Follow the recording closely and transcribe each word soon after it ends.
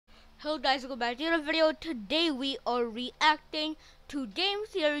Hello guys, welcome back to another video. Today we are reacting to Game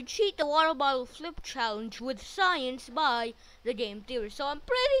Theory Cheat the Water Bottle Flip Challenge with Science by the Game Theory. So I'm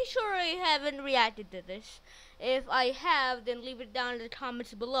pretty sure I haven't reacted to this. If I have, then leave it down in the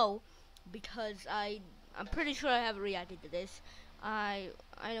comments below, because I'm pretty sure I haven't reacted to this. I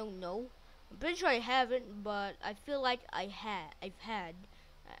don't know. I'm pretty sure I haven't, but I feel like I've had.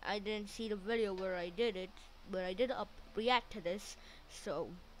 I didn't see the video where I did it, but I did react to this. So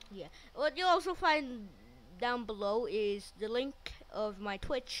yeah, what you'll also find down below is the link of my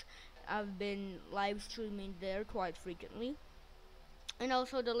Twitch. I've been live streaming there quite frequently, and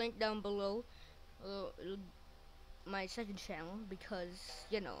also the link down below, my second channel, because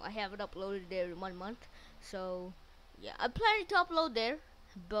you know I haven't uploaded there in 1 month. So yeah, I'm planning to upload there,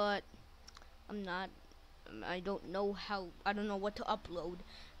 but I'm not. I don't know what to upload.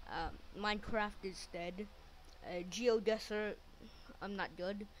 Minecraft is dead. Geoguessr, I'm not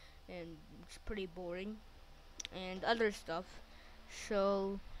good, and it's pretty boring, and other stuff.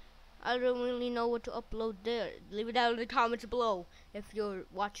 So I don't really know what to upload there. Leave it down in the comments below if you're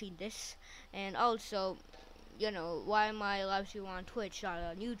watching this. And also, you know, why am I live streaming on Twitch, not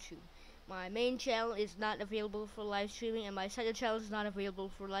on YouTube? My main channel is not available for live streaming, and my second channel is not available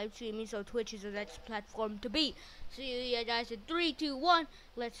for live streaming, so Twitch is the next platform to be. See you guys in 3, 2, 1,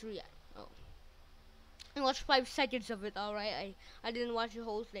 let's react. Oh, and watch 5 seconds of it, alright? I didn't watch the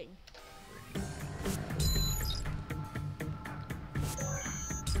whole thing.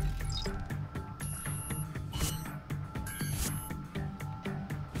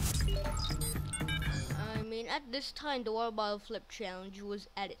 I mean, at this time, the water bottle flip challenge was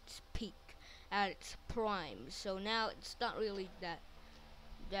at its peak, at its prime. So now it's not really that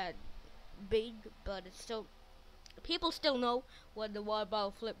big, but it's still, people still know what the water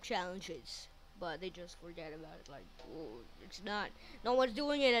bottle flip challenge is, but they just forget about it. Like, oh, it's not, no one's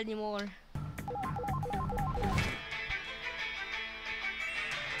doing it anymore.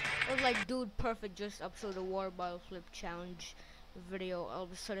 It was like Dude Perfect just uploaded the water bottle flip challenge video. All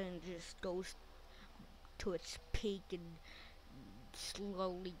of a sudden it just goes to its peak and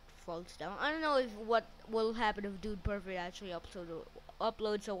slowly falls down. I don't know if what will happen if Dude Perfect actually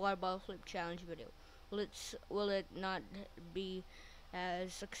uploads a water bottle flip challenge video. Will it not be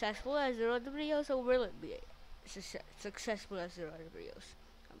as successful as the other videos, or will it be successful as the other videos?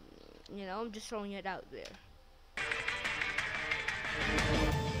 You know, I'm just throwing it out there.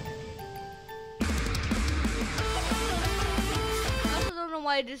 I also don't know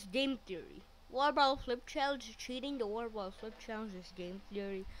why this Game Theory water bottle flip challenge is cheating. The water bottle flip challenge is Game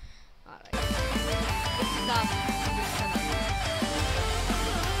Theory. Alright, let's stop.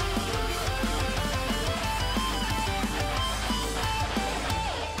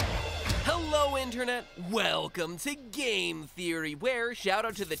 Hello Internet, welcome to Game Theory, where shout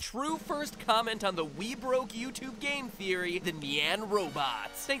out to the true first comment on the We Broke YouTube Game Theory, the Nyan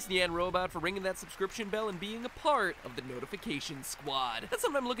Robots. Thanks Nyan Robot for ringing that subscription bell and being a part of the notification squad. That's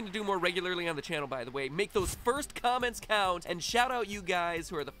something I'm looking to do more regularly on the channel, by the way. Make those first comments count and shout out you guys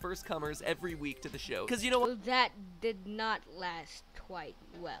who are the first comers every week to the show. Cause you know what? That did not last quite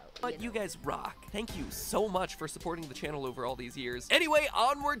well. But you guys rock. Thank you so much for supporting the channel over all these years. Anyway,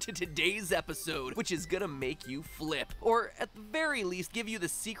 onward to today's episode, which is gonna make you flip, or at the very least give you the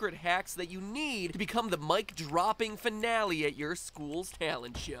secret hacks that you need to become the mic-dropping finale at your school's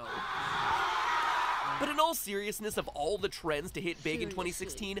talent show. But in all seriousness, of all the trends to hit big in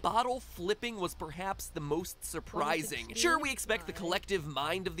 2016, bottle flipping was perhaps the most surprising. Sure, we expect the collective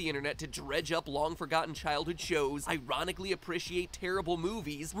mind of the internet to dredge up long-forgotten childhood shows, ironically appreciate terrible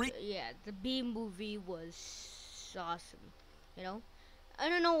movies. Yeah, the B movie was awesome, you know? I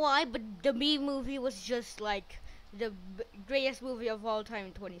don't know why, but the B movie was just like the greatest movie of all time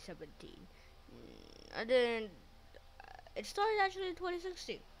in 2017. It started actually in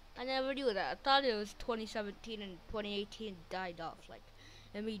 2016. I never knew that. I thought it was 2017, and 2018 died off like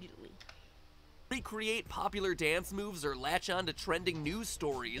immediately. Recreate popular dance moves or latch on to trending news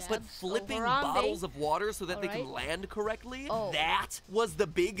stories, but That's flipping Harambe. bottles of water so that they can land correctly, that was the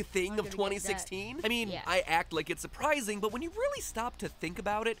big thing of 2016. I mean, I act like it's surprising, but when you really stop to think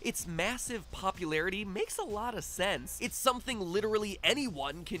about it, its massive popularity makes a lot of sense. It's something literally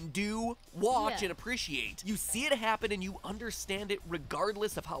anyone can do, watch, and appreciate. You see it happen and you understand it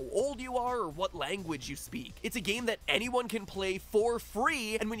regardless of how old you are or what language you speak. It's a game that anyone can play for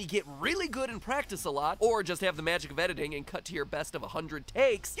free, and when you get really good and practice a lot, or just have the magic of editing and cut to your best of 100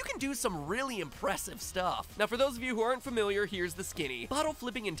 takes, you can do some really impressive stuff. Now for those of you who aren't familiar, here's the skinny. Bottle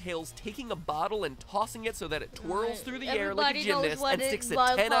flipping entails taking a bottle and tossing it so that it twirls through the air like a gymnast and sticks a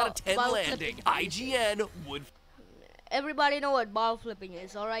 10 out of 10 landing. IGN would everybody know what bottle flipping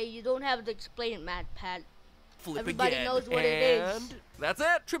is, alright? You don't have to explain it, Matt, Pat. Flip Everybody again. knows what it is. And that's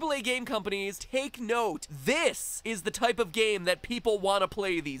it. AAA game companies, take note. This is the type of game that people want to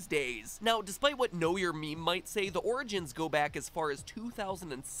play these days. Now, despite what Know Your Meme might say, the origins go back as far as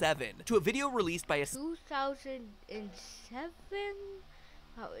 2007 to a video released by a 2007?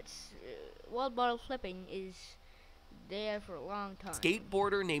 Oh, it's well, bottle flipping is there for a long time.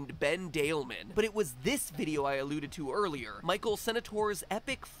 Skateboarder named Ben Daleman. But it was this video I alluded to earlier, Michael Senator's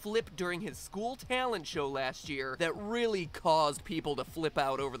epic flip during his school talent show last year, that really caused people to flip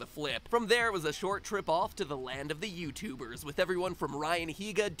out over the flip. From there, it was a short trip off to the land of the YouTubers, with everyone from Ryan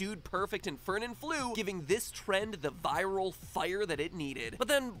Higa, Dude Perfect, and Fernan Flew giving this trend the viral fire that it needed. But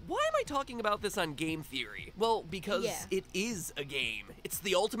then, why am I talking about this on Game Theory? Well, because it is a game. It's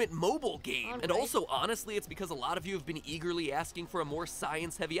the ultimate mobile game. And also, honestly, it's because a lot of you have been eagerly asking for a more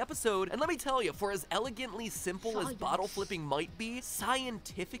science-heavy episode, and let me tell you, for as elegantly simple as bottle flipping might be,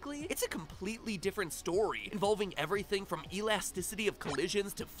 scientifically, it's a completely different story, involving everything from elasticity of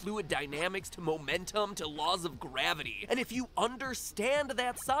collisions to fluid dynamics to momentum to laws of gravity. And if you understand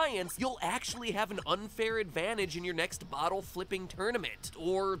that science, you'll actually have an unfair advantage in your next bottle flipping tournament,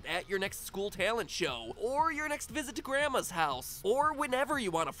 or at your next school talent show, or your next visit to grandma's house, or whenever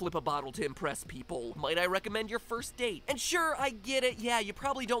you want to flip a bottle to impress people. Might I recommend your first date? And sure, I get it, yeah, you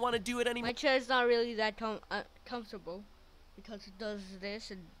probably don't want to do it anymore. My chair is not really that comfortable, because it does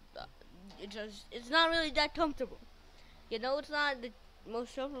this, and it's not really that comfortable. You know, it's not the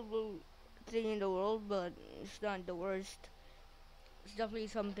most comfortable thing in the world, but it's not the worst. It's definitely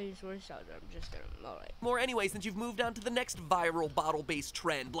something's worse out there. I'm just alright. More anyway, since you've moved on to the next viral bottle-based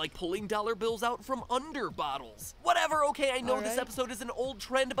trend, like pulling dollar bills out from under bottles. Whatever, okay, I know this episode is an old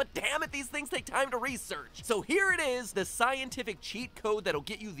trend, but damn it, these things take time to research. So here it is, the scientific cheat code that'll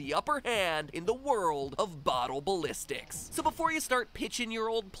get you the upper hand in the world of bottle ballistics. So before you start pitching your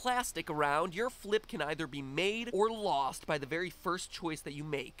old plastic around, your flip can either be made or lost by the very first choice that you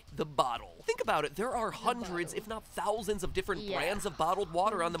make, the bottle. Think about it, there are hundreds, if not thousands, of different brands of bottled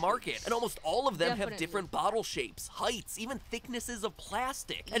water on the market, and almost all of them have different bottle shapes, heights, even thicknesses of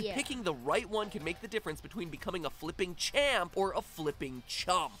plastic. And picking the right one can make the difference between becoming a flipping champ or a flipping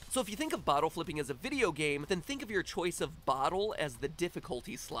chump. So if you think of bottle flipping as a video game, then think of your choice of bottle as the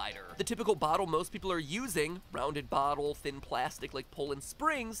difficulty slider. The typical bottle most people are using, rounded bottle, thin plastic like Poland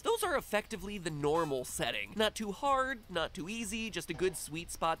Springs, those are effectively the normal setting. Not too hard, not too easy, just a good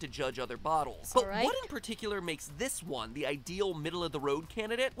sweet spot to judge other bottles. But what in particular makes this one the ideal middle of the road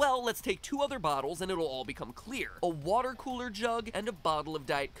candidate? Well, let's take two other bottles and it'll all become clear. A water cooler jug and a bottle of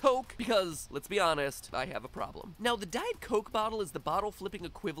Diet Coke, because, let's be honest, I have a problem. Now, the Diet Coke bottle is the bottle flipping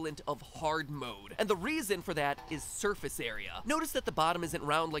equivalent of hard mode, and the reason for that is surface area. Notice that the bottom isn't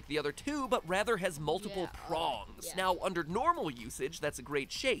round like the other two, but rather has multiple prongs. Now, under normal usage, that's a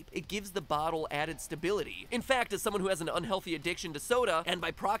great shape. It gives the bottle added stability. In fact, as someone who has an unhealthy addiction to soda, and by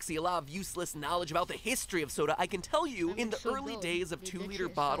proxy a lot of useless knowledge about the history of soda, I can tell you, in the early days of 2-liter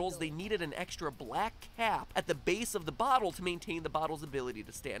bottles, they needed an extra black cap at the base of the bottle to maintain the bottle's ability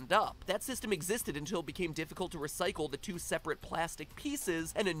to stand up. That system existed until it became difficult to recycle the two separate plastic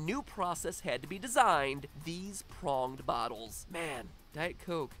pieces, and a new process had to be designed: these pronged bottles. Man, Diet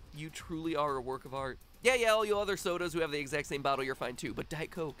Coke, you truly are a work of art. Yeah, all you other sodas who have the exact same bottle, you're fine too, but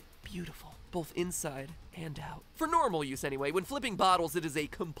Diet Coke, beautiful, both inside and out. For normal use anyway, when flipping bottles, it is a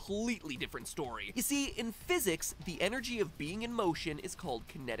completely different story. You see, in physics, the energy of being in motion is called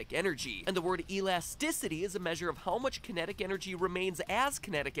kinetic energy, and the word elasticity is a measure of how much kinetic energy remains as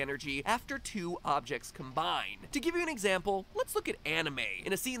kinetic energy after two objects combine. To give you an example, let's look at anime,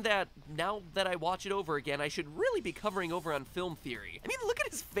 in a scene that, now that I watch it over again, I should really be covering over on Film Theory. I mean, look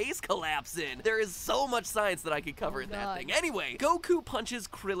at his face collapsing. There is so much science that I could cover in that thing. Anyway, Goku punches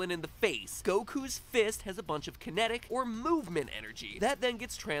Krillin in the face. Goku's fist has a bunch of kinetic or movement energy. That then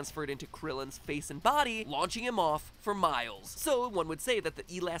gets transferred into Krillin's face and body, launching him off for miles. So one would say that the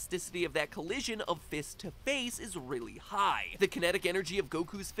elasticity of that collision of fist to face is really high. The kinetic energy of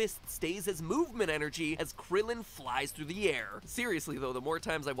Goku's fist stays as movement energy as Krillin flies through the air. Seriously though, the more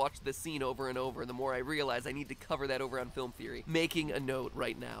times I watch this scene over and over, the more I realize I need to cover that over on Film Theory. Making a note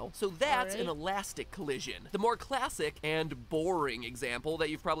right now. So that's an elastic collision. The more classic and boring example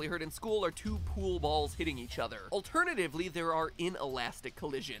that you've probably heard in school are are two pool balls hitting each other. Alternatively, there are inelastic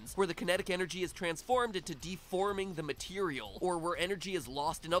collisions, where the kinetic energy is transformed into deforming the material, or where energy is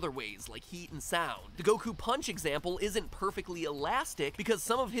lost in other ways, like heat and sound. The Goku punch example isn't perfectly elastic because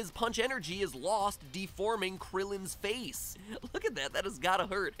some of his punch energy is lost deforming Krillin's face. Look at that, that has gotta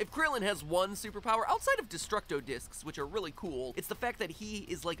hurt. If Krillin has one superpower outside of Destructo Discs, which are really cool, it's the fact that he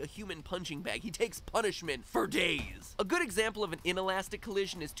is like a human punching bag. He takes punishment for days. A good example of an inelastic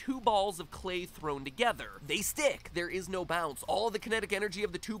collision is two balls of clay thrown together. They stick, there is no bounce. All the kinetic energy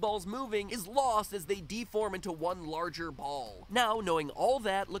of the two balls moving is lost as they deform into one larger ball. Now, knowing all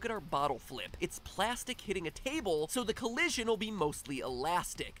that, look at our bottle flip. It's plastic hitting a table, so the collision will be mostly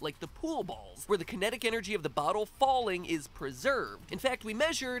elastic, like the pool balls, where the kinetic energy of the bottle falling is preserved. In fact, we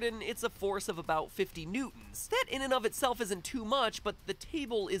measured and it's a force of about 50 newtons. That in and of itself isn't too much, but the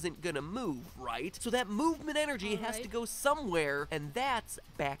table isn't gonna move, right? So that movement energy has to go somewhere, and that's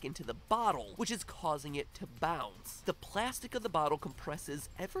back into the bottle, which is causing it to bounce. The plastic of the bottle compresses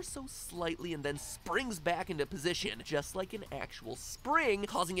ever so slightly and then springs back into position, just like an actual spring,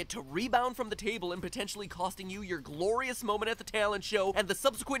 causing it to rebound from the table and potentially costing you your glorious moment at the talent show and the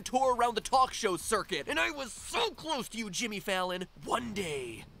subsequent tour around the talk show circuit. And I was so close to you, Jimmy Fallon. One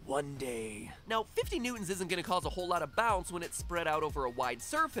day. Now, 50 newtons isn't going to cause a whole lot of bounce when it's spread out over a wide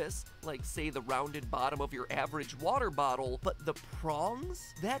surface, like say the rounded bottom of your average water bottle, but the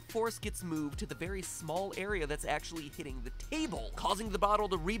prongs? That force gets moved to the very small area that's actually hitting the table, causing the bottle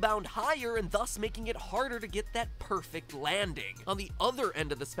to rebound higher and thus making it harder to get that perfect landing. On the other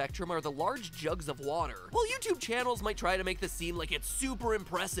end of the spectrum are the large jugs of water. While YouTube channels might try to make this seem like it's super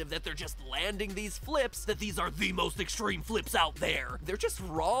impressive that they're just landing these flips, that these are the most extreme flips out there, they're just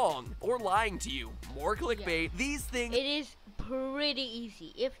wrong or lying to you. More clickbait. Yeah. These things... It is pretty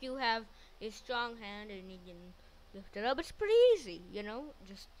easy. If you have a strong hand and you can lift it up, it's pretty easy, you know?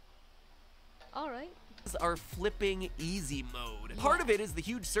 Just... Alright. Are flipping easy mode. Part of it is the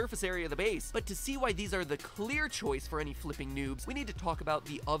huge surface area of the base, but to see why these are the clear choice for any flipping noobs, we need to talk about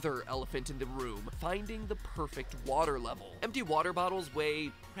the other elephant in the room, finding the perfect water level. Empty water bottles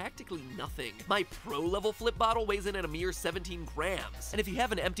weigh practically nothing. My pro level flip bottle weighs in at a mere 17 grams. And if you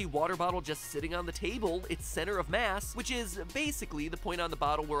have an empty water bottle just sitting on the table, its center of mass, which is basically the point on the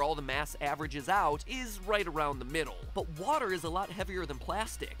bottle where all the mass averages out, is right around the middle. But water is a lot heavier than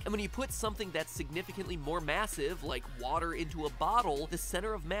plastic, and when you put something that's significantly more massive, like water, into a bottle, the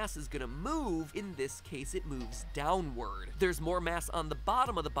center of mass is gonna move. In this case, it moves downward. There's more mass on the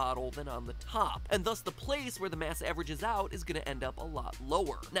bottom of the bottle than on the top, and thus the place where the mass averages out is gonna end up a lot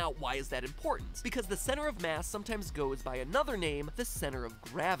lower. Now, why is that important? Because the center of mass sometimes goes by another name, the center of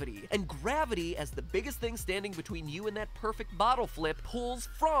gravity. And gravity, as the biggest thing standing between you and that perfect bottle flip, pulls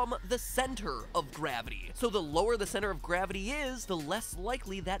from the center of gravity. So the lower the center of gravity is, the less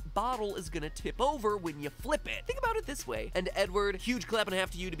likely that bottle is gonna tip over when you flip it. Think about it this way. And Edward, huge clap and a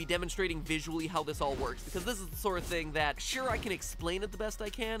half to you to be demonstrating visually how this all works, because this is the sort of thing that, sure, I can explain it the best I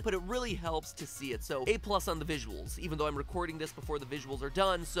can, but it really helps to see it. So A+ on the visuals, even though I'm recording this before the visuals are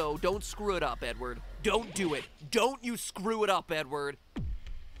done, so don't screw it up, Edward. Don't do it. Don't you screw it up, Edward.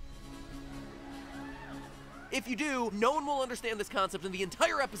 If you do, no one will understand this concept and the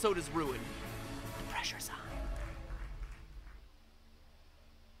entire episode is ruined. The pressure's on.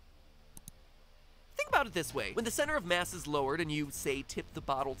 Think about it this way. When the center of mass is lowered and you, say, tip the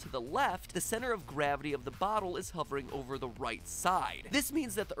bottle to the left, the center of gravity of the bottle is hovering over the right side. This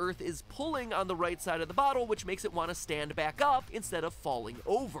means that the Earth is pulling on the right side of the bottle, which makes it want to stand back up instead of falling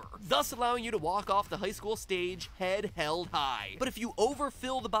over, thus allowing you to walk off the high school stage head held high. But if you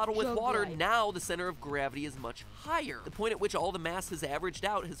overfill the bottle with water, now the center of gravity is much higher. The point at which all the mass has averaged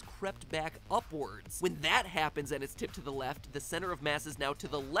out has crept back upwards. When that happens and it's tipped to the left, the center of mass is now to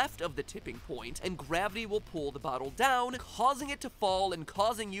the left of the tipping point, and gravity will pull the bottle down, causing it to fall and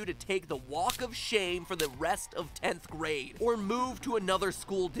causing you to take the walk of shame for the rest of 10th grade, or move to another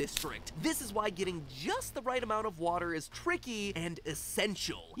school district. This is why getting just the right amount of water is tricky and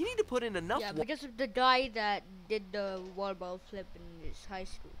essential. You need to put in enough water. Yeah, because of the guy that did the water bottle flip in his high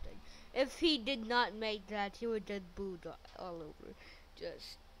school thing. If he did not make that, he would get booed all over.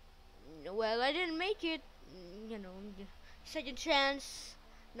 Just, well, I didn't make it, you know, second chance.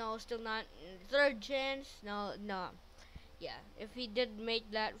 No, still not. Third chance. No. Yeah, if he did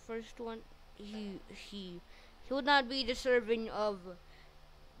make that first one, he would not be deserving of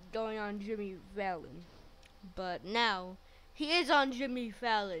going on Jimmy Fallon. But now he is on Jimmy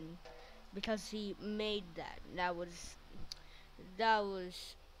Fallon because he made that. That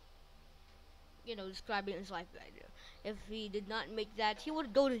was you know, describing his life right there. If he did not make that, he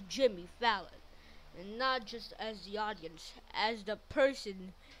would go to Jimmy Fallon. And not just as the audience, as the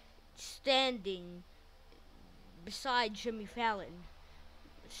person standing beside Jimmy Fallon.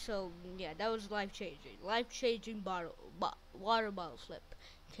 So yeah, that was life-changing water bottle flip.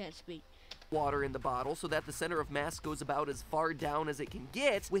 Can't speak. Water in the bottle so that the center of mass goes about as far down as it can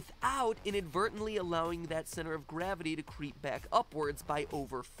get without inadvertently allowing that center of gravity to creep back upwards by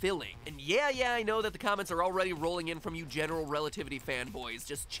overfilling. And yeah, I know that the comments are already rolling in from you general relativity fanboys.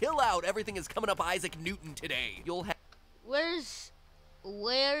 Just chill out, everything is coming up Isaac Newton today. You'll have— Where's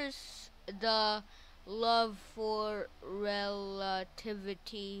the love for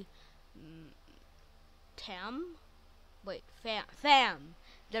relativity fam?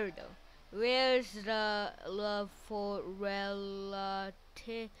 There we go. Where's the love for relativity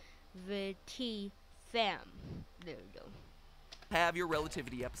fam? There we go. Have your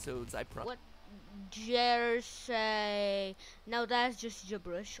relativity episodes, I promise. What dare say? Now that's just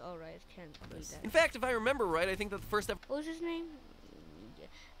gibberish. Alright, can't read that. In fact, if I remember right, I think that the first episode— What was his name?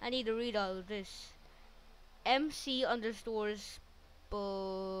 I need to read all of this. MC underscores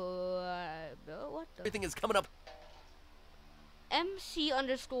what the? Everything is coming up. MC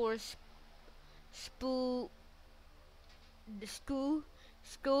underscores squared.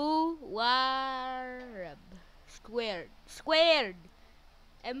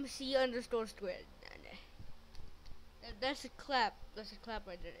 MC underscore squared. That's a clap. That's a clap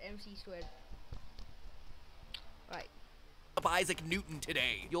right there. MC squared. Right. Isaac Newton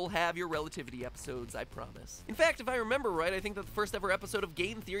today. You'll have your relativity episodes, I promise. In fact, if I remember right, I think that the first ever episode of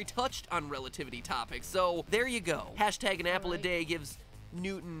Game Theory touched on relativity topics, so there you go. Hashtag an apple a day gives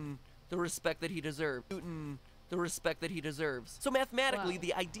Newton the respect that he deserves. So mathematically,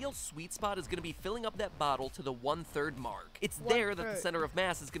 the ideal sweet spot is going to be filling up that bottle to the 1/3 mark. It's there that the center of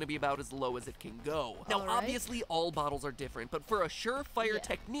mass is going to be about as low as it can go. Now, obviously, all bottles are different, but for a surefire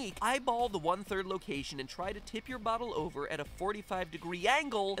technique, eyeball the 1/3 location and try to tip your bottle over at a 45-degree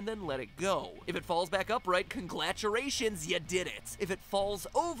angle and then let it go. If it falls back upright, congratulations, you did it. If it falls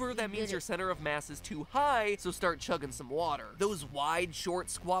over, that means your center of mass is too high, so start chugging some water. Those wide, short,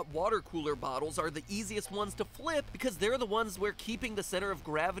 squat water cooler bottles are the easiest ones to flip because they're the ones where keeping the center of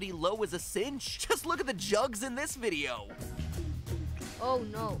gravity low is a cinch. Just look at the jugs in this video. Oh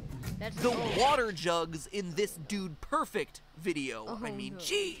no, that's the water jugs in this Dude Perfect video. I mean,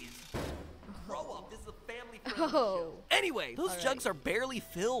 jeez. Grow up, this is a family-friendly show. Anyway, those jugs are barely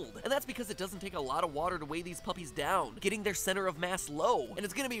filled, and that's because it doesn't take a lot of water to weigh these puppies down, getting their center of mass low, and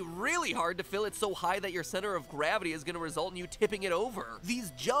it's gonna be really hard to fill it so high that your center of gravity is gonna result in you tipping it over.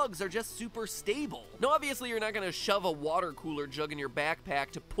 These jugs are just super stable. Now, obviously, you're not gonna shove a water cooler jug in your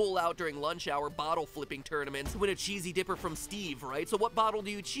backpack to pull out during lunch hour bottle flipping tournaments to win a cheesy dipper from Steve, right? So what bottle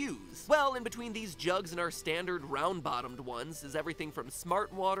do you choose? Well, in between these jugs and our standard round-bottomed ones is everything from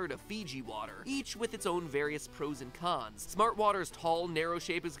Smart Water to Fiji Water, each with its own various pros and cons. Smart Water's tall, narrow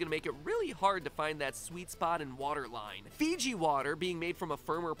shape is going to make it really hard to find that sweet spot in water line. Fiji Water, being made from a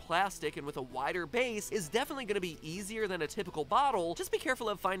firmer plastic and with a wider base, is definitely going to be easier than a typical bottle. Just be careful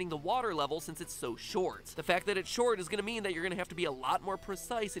of finding the water level since it's so short. The fact that it's short is going to mean that you're going to have to be a lot more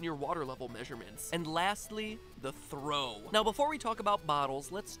precise in your water level measurements. And lastly, the throw. Now, before we talk about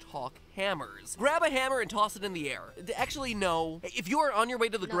bottles, let's talk hammers. Grab a hammer and toss it in the air. Actually, no. If you are on your way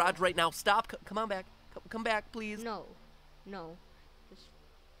to the garage right now, stop. Come on back. Come back, please. No.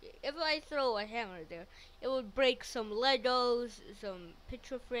 If I throw a hammer there, it would break some Legos, some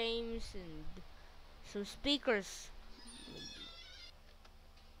picture frames, and some speakers.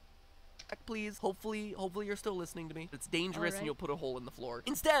 Please. Hopefully you're still listening to me. It's dangerous and you'll put a hole in the floor.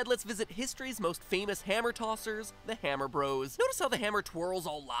 Instead, let's visit history's most famous hammer tossers, the Hammer Bros. Notice how the hammer twirls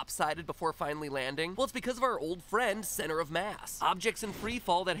all lopsided before finally landing? Well, it's because of our old friend, center of mass. Objects in free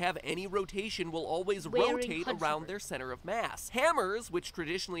fall that have any rotation will always rotate around their center of mass. Hammers, which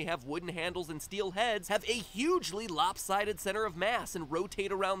traditionally have wooden handles and steel heads, have a hugely lopsided center of mass and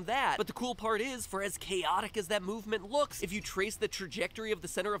rotate around that. But the cool part is, for as chaotic as that movement looks, if you trace the trajectory of the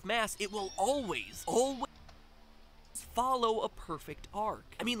center of mass, it will always follow a perfect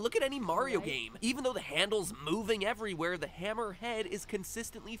arc. I mean, look at any Mario game. Even though the handle's moving everywhere, the hammer head is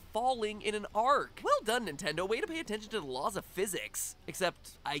consistently falling in an arc. Well done, Nintendo. Way to pay attention to the laws of physics.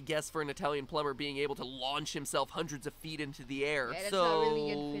 Except, I guess, for an Italian plumber being able to launch himself hundreds of feet into the air. Yeah, that's not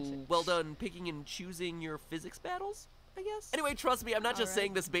really good physics. Well done picking and choosing your physics battles, I guess. Anyway, trust me, I'm not just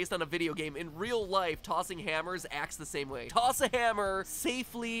saying this based on a video game. In real life, tossing hammers acts the same way. Toss a hammer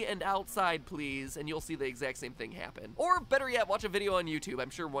safely and outside, please, and you'll see the exact same thing happen. Or better yet, watch a video on YouTube. I'm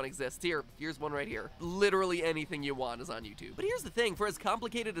sure one exists. Here's one right here. Literally anything you want is on YouTube. But here's the thing, for as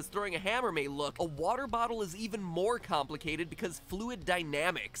complicated as throwing a hammer may look, a water bottle is even more complicated because fluid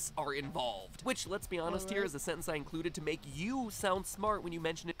dynamics are involved. Which, let's be honest here, is a sentence I included to make you sound smart when you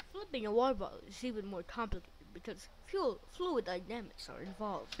mention it. Flipping a water bottle is even more complicated because fluid dynamics are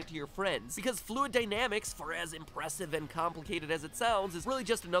involved. To your friends, because fluid dynamics, for as impressive and complicated as it sounds, is really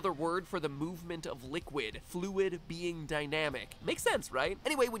just another word for the movement of liquid, fluid being dynamic. Makes sense, right?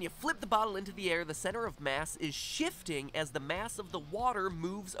 Anyway, when you flip the bottle into the air, the center of mass is shifting as the mass of the water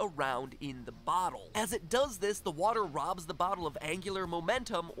moves around in the bottle. As it does this, the water robs the bottle of angular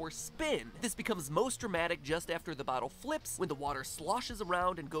momentum or spin. This becomes most dramatic just after the bottle flips, when the water sloshes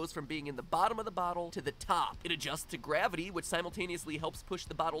around and goes from being in the bottom of the bottle to the top. It adjusts to gravity, which simultaneously helps push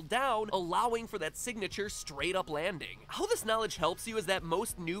the bottle down, allowing for that signature straight up landing. How this knowledge helps you is that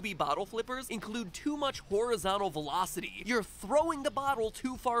most newbie bottle flippers include too much horizontal velocity. You're throwing the bottle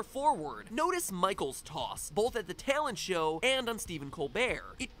too far forward. Notice Michael's toss, both at the talent show and on Stephen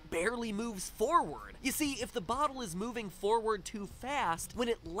Colbert. It barely moves forward. You see, if the bottle is moving forward too fast, when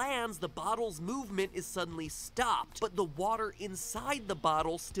it lands, the bottle's movement is suddenly stopped, but the water inside the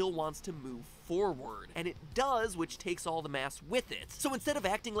bottle still wants to move forward. And it does, which takes all the mass with it. So instead of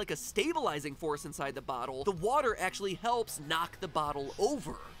acting like a stabilizing force inside the bottle, the water actually helps knock the bottle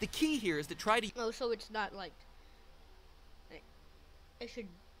over. The key here is to try to... Oh, so it's not like I should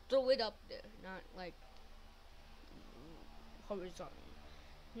throw it up there, not like horizontal.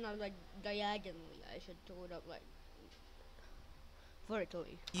 Not like diagonally. I should throw it up like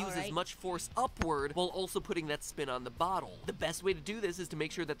vertically. Use as much force upward while also putting that spin on the bottle. The best way to do this is to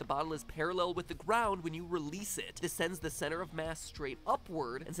make sure that the bottle is parallel with the ground when you release it. This sends the center of mass straight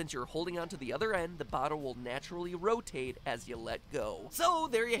upward, and since you're holding on to the other end, the bottle will naturally rotate as you let go. So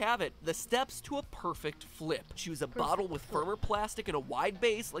there you have it, the steps to a perfect flip. Choose a bottle with firmer plastic and a wide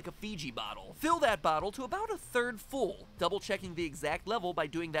base like a Fiji bottle. Fill that bottle to about a third full, double checking the exact level by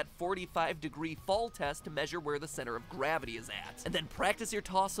doing that 45-degree fall test to measure where the center of gravity is at. And then practice your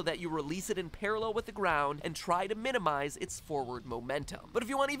toss so that you release it in parallel with the ground and try to minimize its forward momentum. But if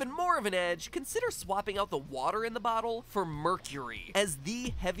you want even more of an edge, consider swapping out the water in the bottle for mercury. As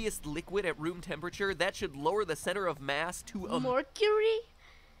the heaviest liquid at room temperature, that should lower the center of mass to a... Mercury?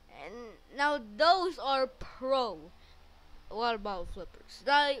 And now those are pro water bottle flippers.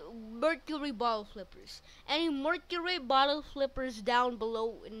 Mercury bottle flippers. Any mercury bottle flippers down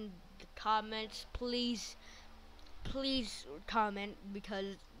below in the comments, please comment,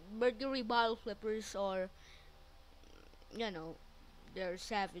 because mercury bottle flippers are, they're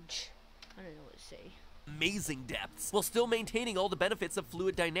savage. I don't know what to say. Amazing depths, while still maintaining all the benefits of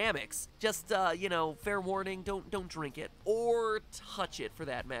fluid dynamics. Just, fair warning, don't drink it, or touch it for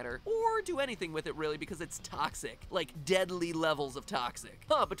that matter, or do anything with it really, because it's toxic, like deadly levels of toxic.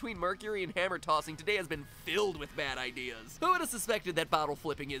 Between mercury and hammer tossing, today has been filled with bad ideas. Who would have suspected that bottle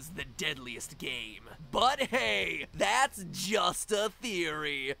flipping is the deadliest game? But hey, that's just a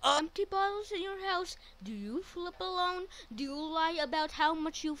theory. Empty bottles in your house? Do you flip alone? Do you lie about how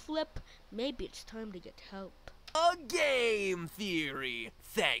much you flip? Maybe it's time to get help. A game theory.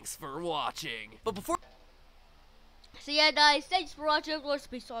 Thanks for watching. But before... So yeah, guys, thanks for watching. Of course,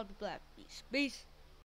 peace, all be black. Peace.